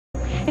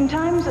In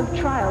times of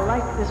trial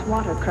like this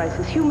water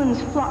crisis,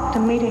 humans flock to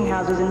meeting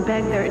houses and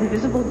beg their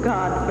invisible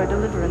God for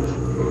deliverance.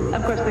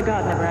 Of course, the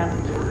God never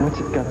answers. What's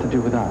it got to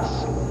do with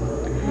us?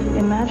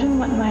 Imagine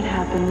what might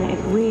happen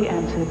if we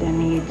answered their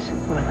needs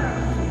for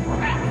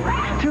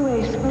them. Through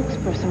a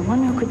spokesperson,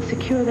 one who could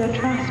secure their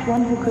trust,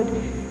 one who could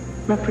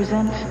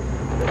represent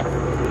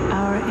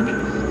our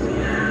interests.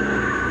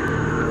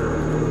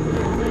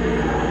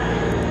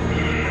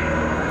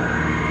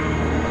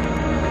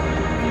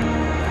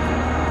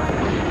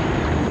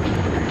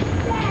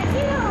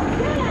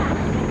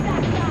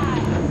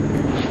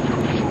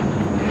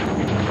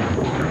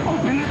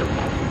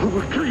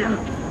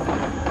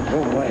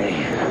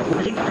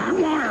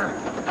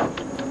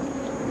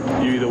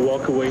 You either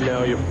walk away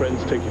now or your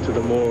friends take you to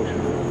the morgue.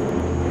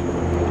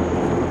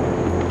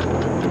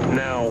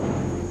 Now.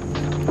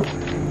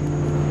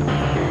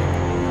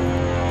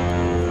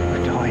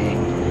 We're dying.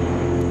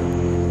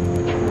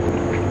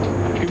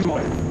 Keep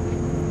going.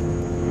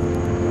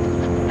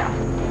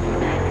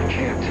 I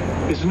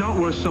can't. It's not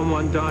worth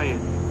someone dying.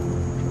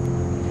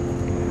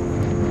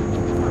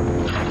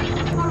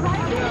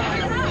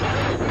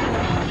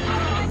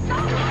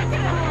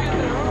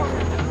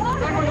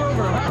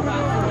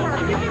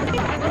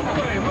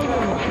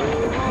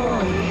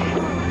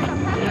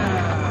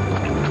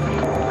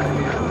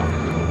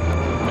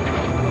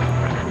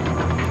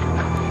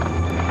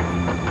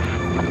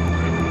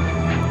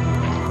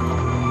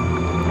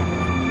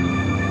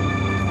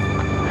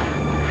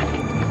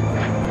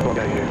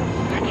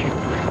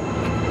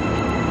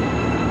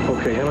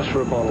 Okay, how much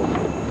for a bottle?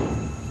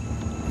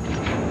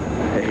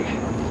 Hey,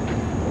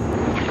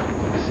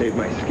 saved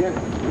my skin.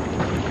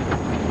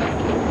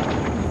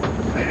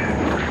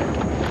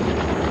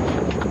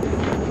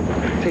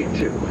 Take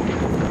two.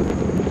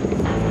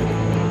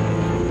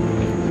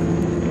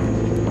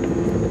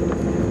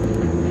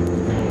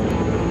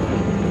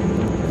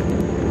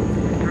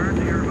 Return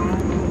to your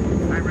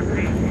home. I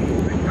repeat,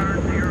 return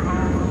to your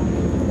home.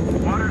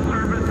 Water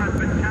service has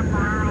been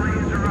temporarily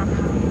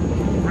interrupted.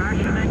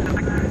 Rationing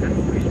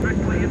and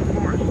strictly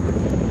enforced.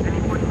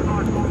 Anyone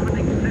caught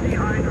opening city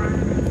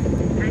hydrants,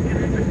 taken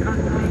into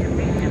custody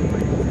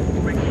immediately.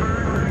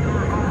 Return to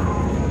your home.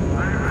 I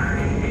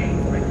repeat,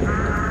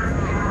 return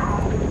to your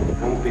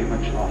home. Won't be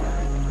much longer.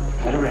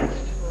 Let her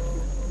rest.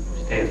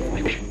 Stay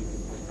awake.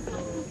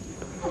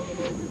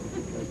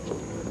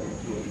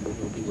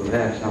 We'll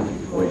have something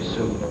for you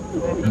soon.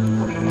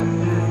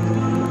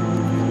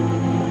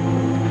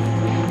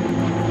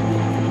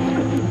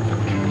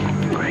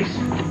 Grace?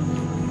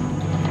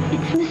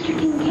 It's Mr.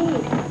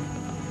 Kincaid.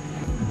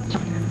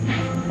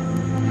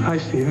 Hi,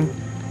 Stephen.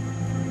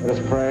 Let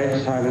us pray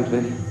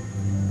silently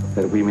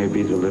that we may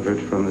be delivered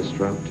from this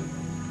drought.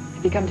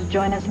 Have you come to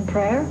join us in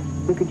prayer?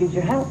 We could use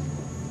your help.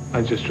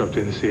 I just dropped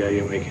in to see how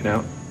you're making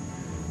out.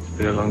 It's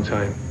been a long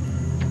time.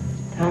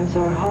 Times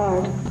are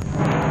hard.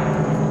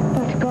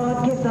 But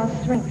God gives us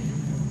strength.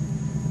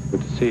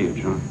 Good to see you,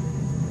 John.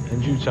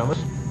 And you, Thomas?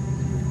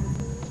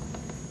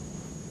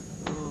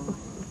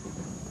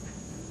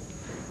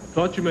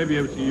 Thought you may be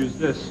able to use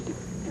this.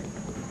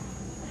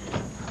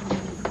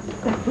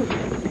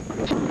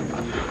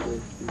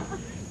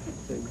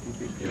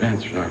 You've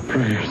answered our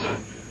prayers.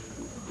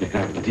 You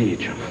have indeed,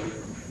 John.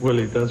 Well,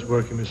 it does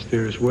work in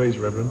mysterious ways,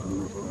 Reverend.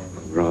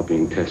 We're all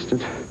being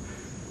tested,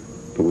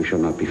 but we shall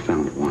not be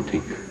found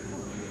wanting.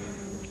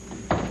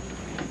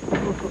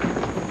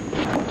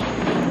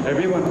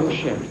 Everyone will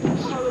share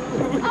this.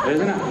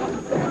 There's enough.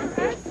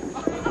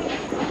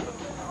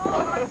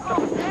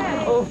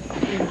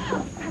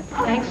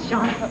 Thanks,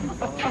 John.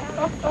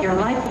 You're a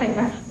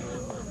lifesaver.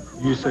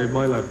 You saved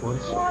my life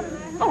once.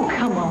 Oh,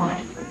 come on.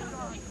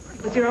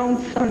 It was your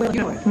own son. But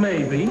you know it.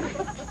 Maybe.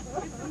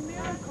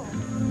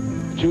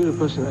 You were the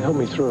person that helped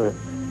me through it.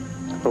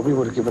 Probably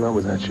would have given up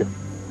without you.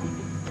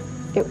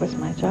 It was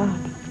my job.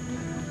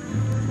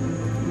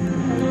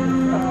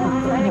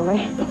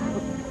 Anyway.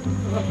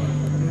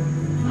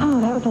 Oh,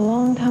 that was a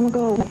long time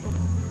ago.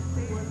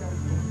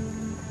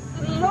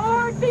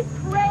 Lord be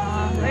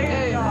praised.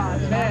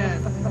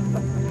 Amen.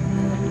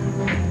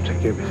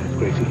 Take everything,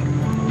 Gracie.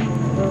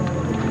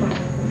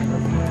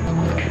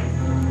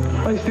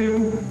 Hi,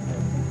 Stephen.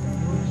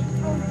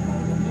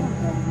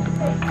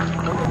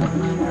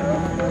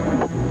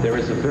 There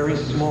is a very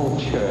small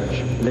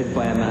church led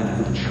by a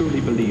man who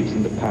truly believes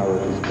in the power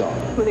of his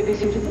God. Will they be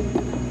suited?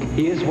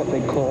 He is what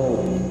they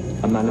call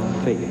a man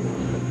of faith.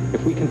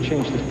 If we can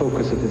change the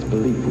focus of his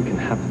belief, we can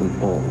have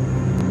them all.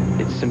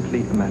 It's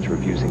simply a matter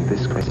of using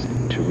this crisis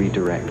to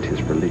redirect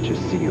his religious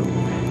zeal.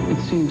 It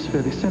seems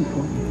fairly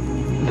simple.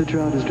 The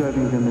drought is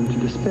driving them into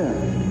despair.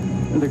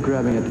 They're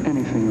grabbing at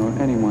anything or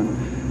anyone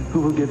who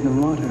will give them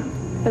water.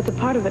 That's a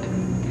part of it.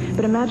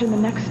 But imagine the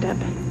next step.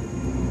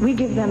 We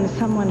give them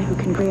someone who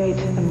can create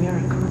a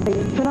miracle.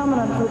 A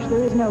phenomenon for which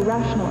there is no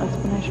rational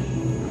explanation.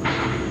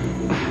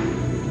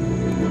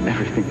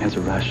 Everything has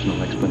a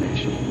rational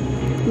explanation.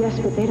 Yes,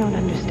 but they don't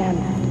understand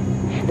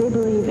that. They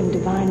believe in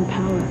divine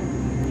power.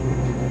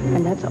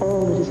 And that's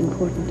all that is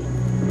important.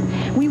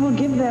 We will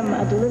give them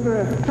a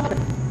deliverer.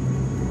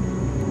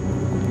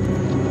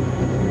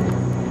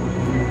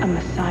 a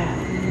Messiah.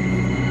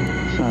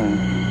 Sire,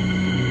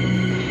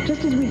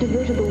 Just as we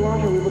diverted the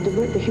water, we will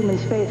divert the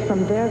human's faith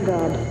from their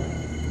God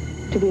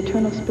to the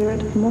eternal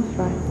spirit of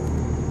Mothern.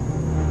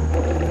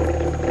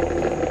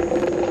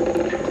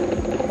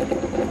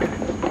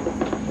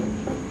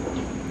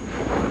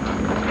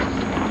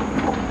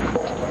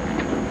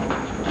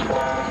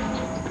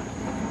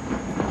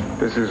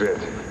 This is it.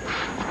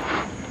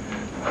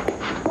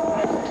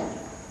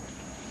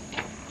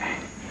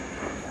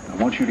 I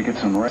want you to get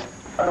some rest.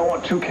 I don't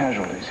want 2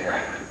 casualties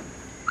here.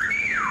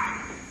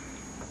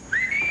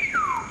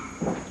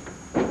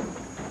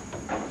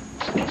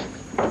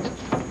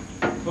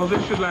 Well,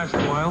 this should last a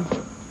while.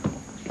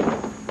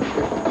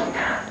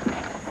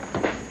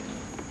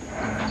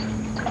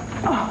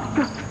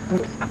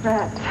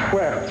 That.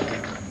 Where?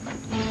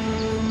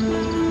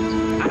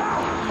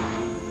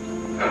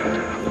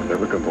 They're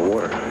looking for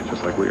water,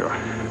 just like we are.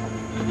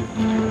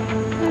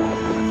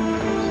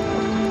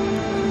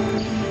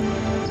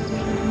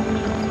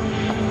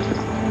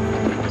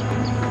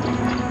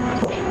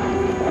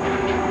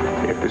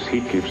 If this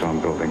heat keeps on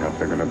building up,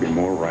 there are going to be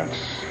more rats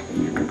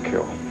than you can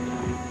kill.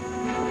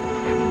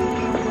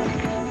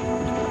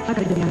 I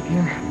gotta get out of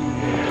here.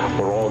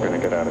 We're all going to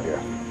get out of here.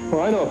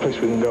 Well, I know a place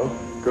we can go.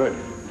 Good.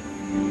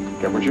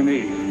 Get what you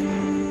need.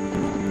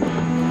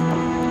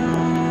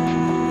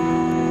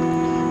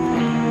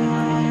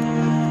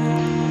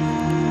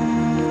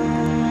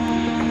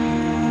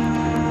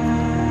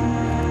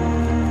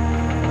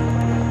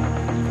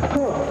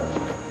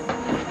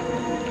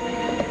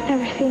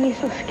 Never seen you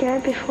so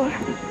scared before.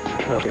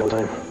 Trying to kill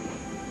time.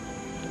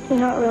 You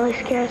know what really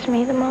scares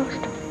me the most?